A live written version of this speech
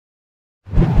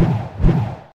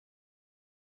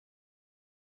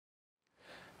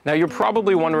Now you're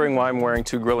probably wondering why I'm wearing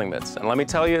two grilling mitts, and let me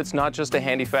tell you, it's not just a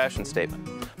handy fashion statement,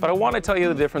 but I want to tell you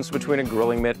the difference between a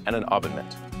grilling mitt and an oven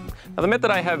mitt. Now the mitt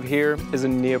that I have here is a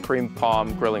neoprene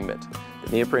palm grilling mitt.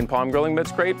 The neoprene palm grilling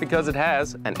mitt's great because it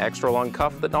has an extra long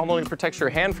cuff that not only protects your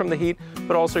hand from the heat,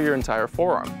 but also your entire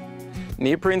forearm.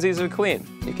 Neoprene's easy to clean.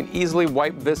 You can easily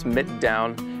wipe this mitt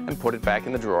down and put it back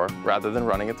in the drawer rather than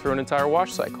running it through an entire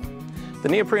wash cycle. The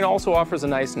neoprene also offers a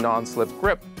nice non-slip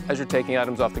grip as you're taking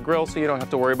items off the grill, so you don't have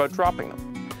to worry about dropping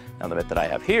them. Now the mitt that I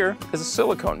have here is a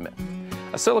silicone mitt.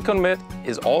 A silicone mitt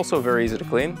is also very easy to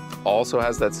clean, also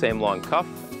has that same long cuff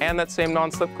and that same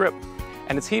non-slip grip,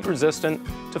 and it's heat resistant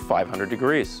to 500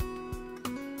 degrees.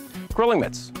 Grilling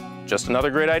mitts, just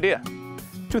another great idea.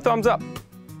 2 thumbs up.